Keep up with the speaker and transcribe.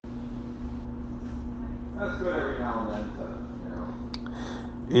In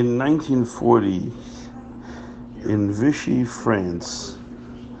 1940, in Vichy, France,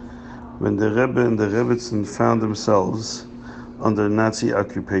 when the Rebbe and the Rebbetzin found themselves under Nazi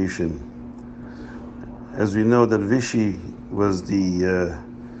occupation. As we know, that Vichy was the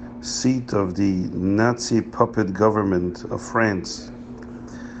seat of the Nazi puppet government of France.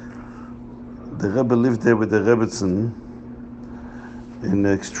 The Rebbe lived there with the Rebbetzin in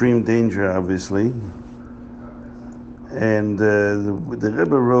extreme danger, obviously. And the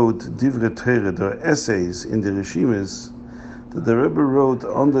Rebbe wrote Divrei Torah, or essays in the Rishimis, that the Rebbe wrote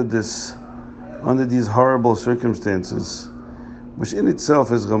under these horrible circumstances, which in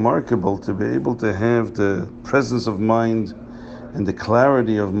itself is remarkable, to be able to have the presence of mind and the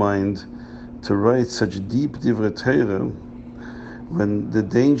clarity of mind to write such deep Divrei Torah when the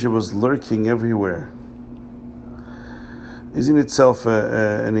danger was lurking everywhere, is in itself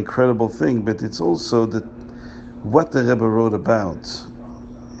an incredible thing. But it's also that what the Rebbe wrote about,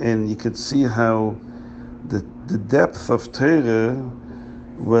 and you could see how the depth of Torah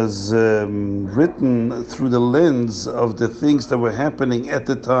was written through the lens of the things that were happening at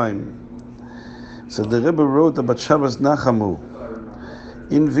the time. So the Rebbe wrote about Shabbos Nachamu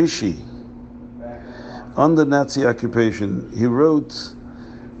in Vichy, under Nazi occupation. He wrote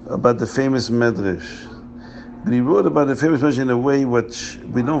about the famous Medrash, but he wrote about the famous Medrash in a way which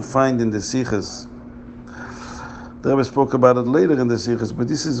we don't find in the Sichos. The Rebbe spoke about it later in the Sichos, but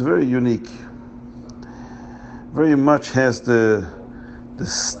this is very unique. Very much has the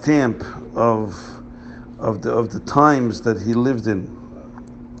stamp of the times that he lived in.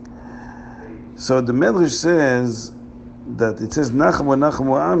 So the Medrash says that it says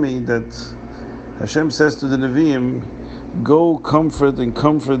Nachamu Ami, that Hashem says to the Nevi'im, go comfort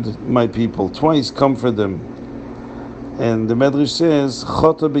my people. Twice comfort them. And the Medrash says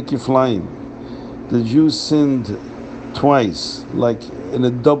Chota b'kiflaim, the Jews sinned twice, like in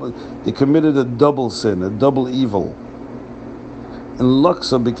a double. They committed a double sin, a double evil. And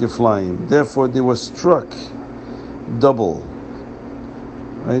Laksa b'kiflaim, therefore they were struck double.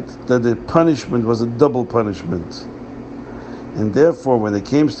 Right? That the punishment was a double punishment. And therefore, when it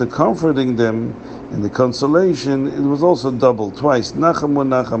came to comforting them and the consolation, it was also double, twice.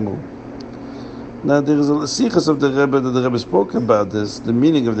 Nachamu. Now, there is a sichos of the Rebbe that the Rebbe spoke about this, the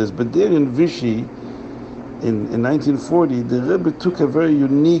meaning of this. But there in Vichy, in 1940, the Rebbe took a very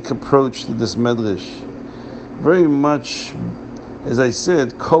unique approach to this Medrash. Very much, as I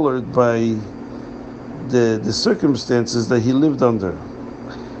said, colored by the circumstances that he lived under.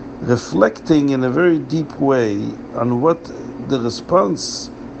 Reflecting in a very deep way on what the response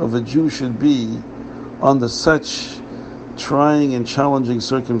of a Jew should be under such trying and challenging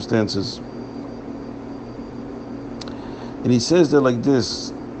circumstances. And he says that like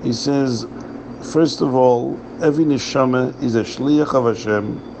this. He says, first of all, every neshama is a shliach of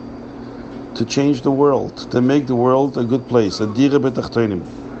Hashem to change the world, to make the world a good place, a dira b'tachtonim.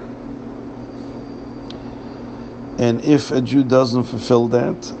 And if a Jew doesn't fulfill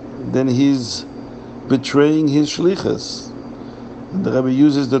that, then he's betraying his shlichus. And the Rebbe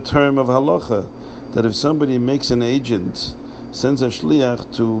uses the term of halacha, that if somebody makes an agent, sends a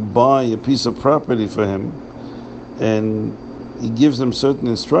shliach to buy a piece of property for him, and he gives them certain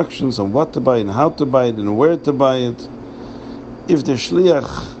instructions on what to buy and how to buy it and where to buy it, if the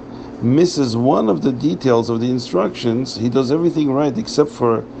shliach misses one of the details of the instructions, he does everything right except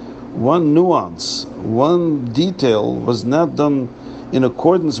for one nuance. One detail was not done in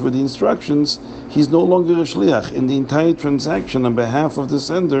accordance with the instructions, he's no longer a shliach, and the entire transaction on behalf of the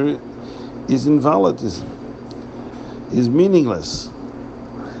sender is invalid, is meaningless.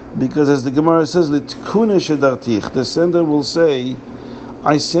 Because as the Gemara says, the sender will say,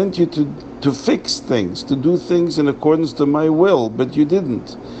 I sent you to fix things, to do things in accordance to my will, but you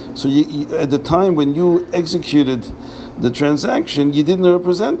didn't. So you, at the time when you executed the transaction, you didn't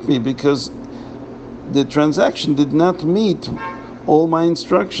represent me, because the transaction did not meet all my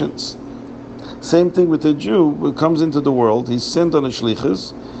instructions. Same thing with a Jew who comes into the world, he's sent on a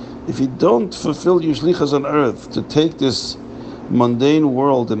shlichus. If you don't fulfill your shlichus on earth to take this mundane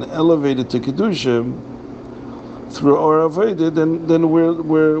world and elevate it to kedusha through our avodah, then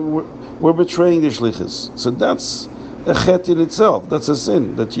we're betraying the shlichus. So that's a chet in itself. That's a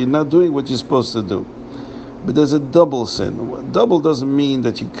sin, that you're not doing what you're supposed to do. But there's a double sin. Double doesn't mean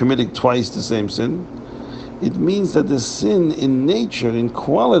that you're committing twice the same sin. It means that the sin in nature, in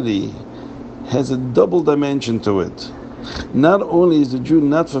quality, has a double dimension to it. Not only is the Jew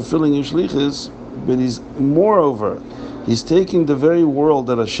not fulfilling his shlichus, but he's taking the very world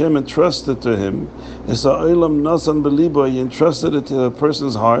that Hashem entrusted to him, as ha'olam nasan b'libo, he entrusted it to a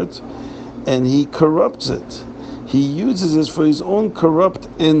person's heart, and he corrupts it. He uses it for his own corrupt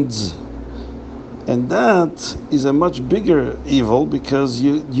ends. And that is a much bigger evil, because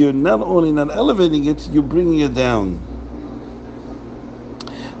you're not only not elevating it, you're bringing it down.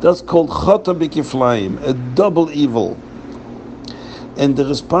 That's called chata b'kiflayim, a double evil. And the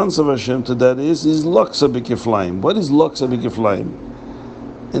response of Hashem to that is loksa b'kiflayim. What is loksa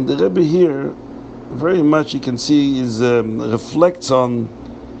b'kiflayim? And the Rebbe here, very much you can see, reflects on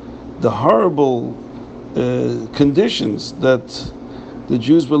the horrible conditions that the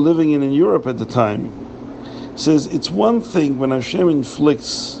Jews were living in Europe at the time. It says it's one thing when Hashem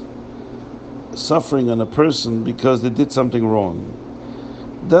inflicts suffering on a person because they did something wrong.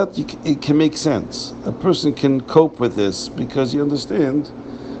 That it can make sense. A person can cope with this because you understand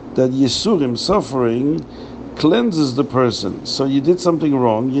that Yisurim, suffering, cleanses the person. So you did something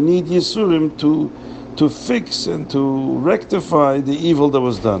wrong. You need Yisurim to fix and to rectify the evil that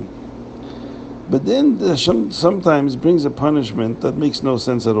was done. But then Hashem sometimes brings a punishment that makes no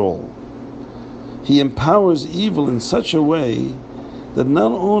sense at all. He empowers evil in such a way that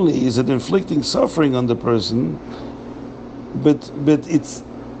not only is it inflicting suffering on the person, but it's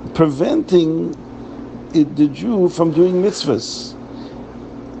preventing the Jew from doing mitzvahs.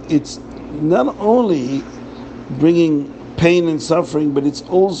 It's not only bringing pain and suffering, but it's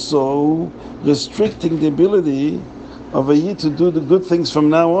also restricting the ability of a Yid to do the good things from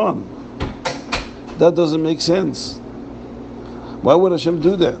now on. That doesn't make sense. Why would Hashem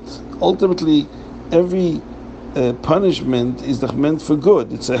do that? Ultimately, every punishment is meant for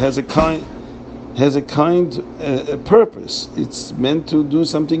good. It has a kind purpose. It's meant to do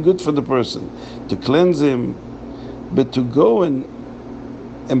something good for the person, to cleanse him. But to go and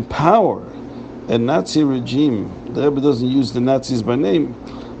empower a Nazi regime, the Rebbe doesn't use the Nazis by name,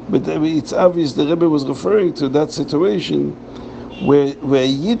 but it's obvious the Rebbe was referring to that situation where a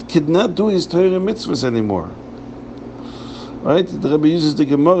Yid could not do his Torah mitzvahs anymore. Right? The Rebbe uses the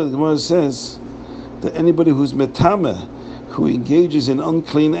Gemara. The Gemara says that anybody who's metameh, who engages in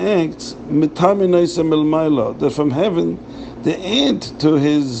unclean acts, metameh noisem el maila, that from heaven they add to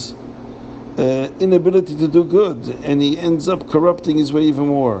his inability to do good, and he ends up corrupting his way even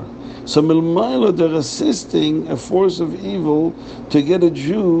more. So milmaila, they're assisting a force of evil to get a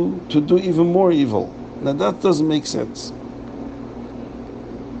Jew to do even more evil. Now that doesn't make sense.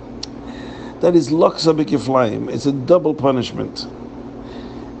 That is loksa b'kiflayim. It's a double punishment.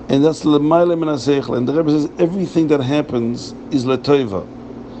 And that's l'mayla min ha'seichel. And the Rebbe says everything that happens is l'toiva.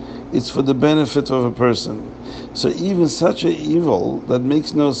 It's for the benefit of a person. So even such an evil that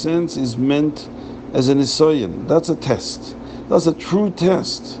makes no sense is meant as an isoyin. That's a test. That's a true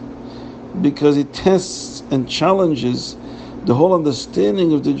test. Because it tests and challenges the whole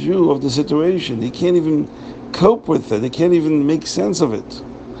understanding of the Jew of the situation. He can't even cope with it. He can't even make sense of it.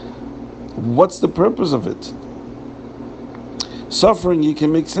 What's the purpose of it? Suffering you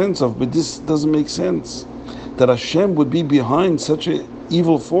can make sense of, but this doesn't make sense. That Hashem would be behind such an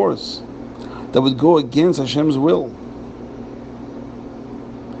evil force that would go against Hashem's will.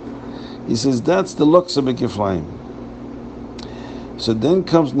 He says that's the loksa b'kiflayim. So then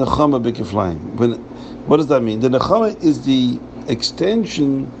comes nechama b'kiflayim. What does that mean? The nechama is the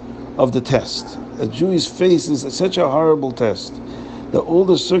extension of the test. A Jew faces such a horrible test that all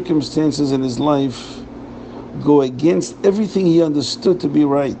the circumstances in his life go against everything he understood to be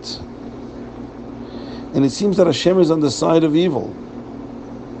right. And it seems that Hashem is on the side of evil.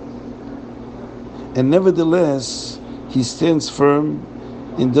 And nevertheless, he stands firm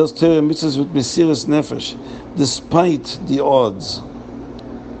in those Torah mitzvahs with mesiras nefesh, despite the odds.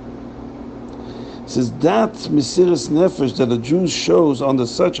 It says that mesiras nefesh that a Jew shows under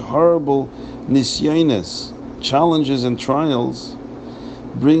such horrible nisyonos, challenges and trials,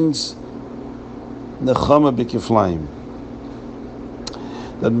 brings nechama b'kiflayim.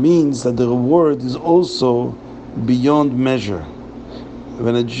 That means that the reward is also beyond measure.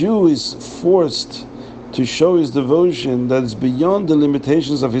 When a Jew is forced to show his devotion that is beyond the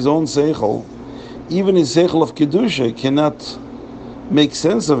limitations of his own seichel, even his seichel of kedusha cannot make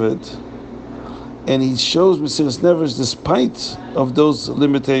sense of it, and he shows mesiras nefesh despite of those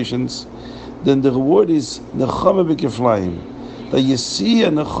limitations, then the reward is nechama b'kiflayim. That you see a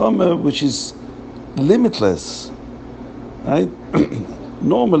nechama which is limitless, right?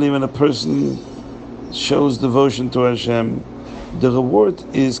 Normally, when a person shows devotion to Hashem, the reward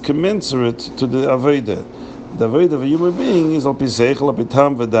is commensurate to the avodah. The avodah of a human being is al pi seichel, al pi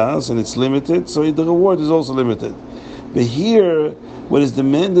tam v'das, and it's limited, so the reward is also limited. But here, what is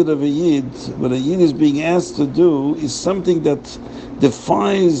demanded of a Yid, what a Yid is being asked to do, is something that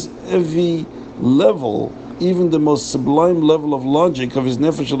defies every level even the most sublime level of logic of his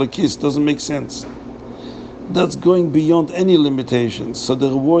nefesh elokis doesn't make sense. That's going beyond any limitations. So the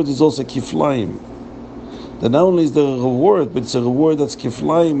reward is also kiflaim. That not only is there a reward, but it's a reward that's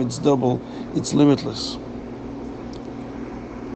kiflaim, it's double, it's limitless.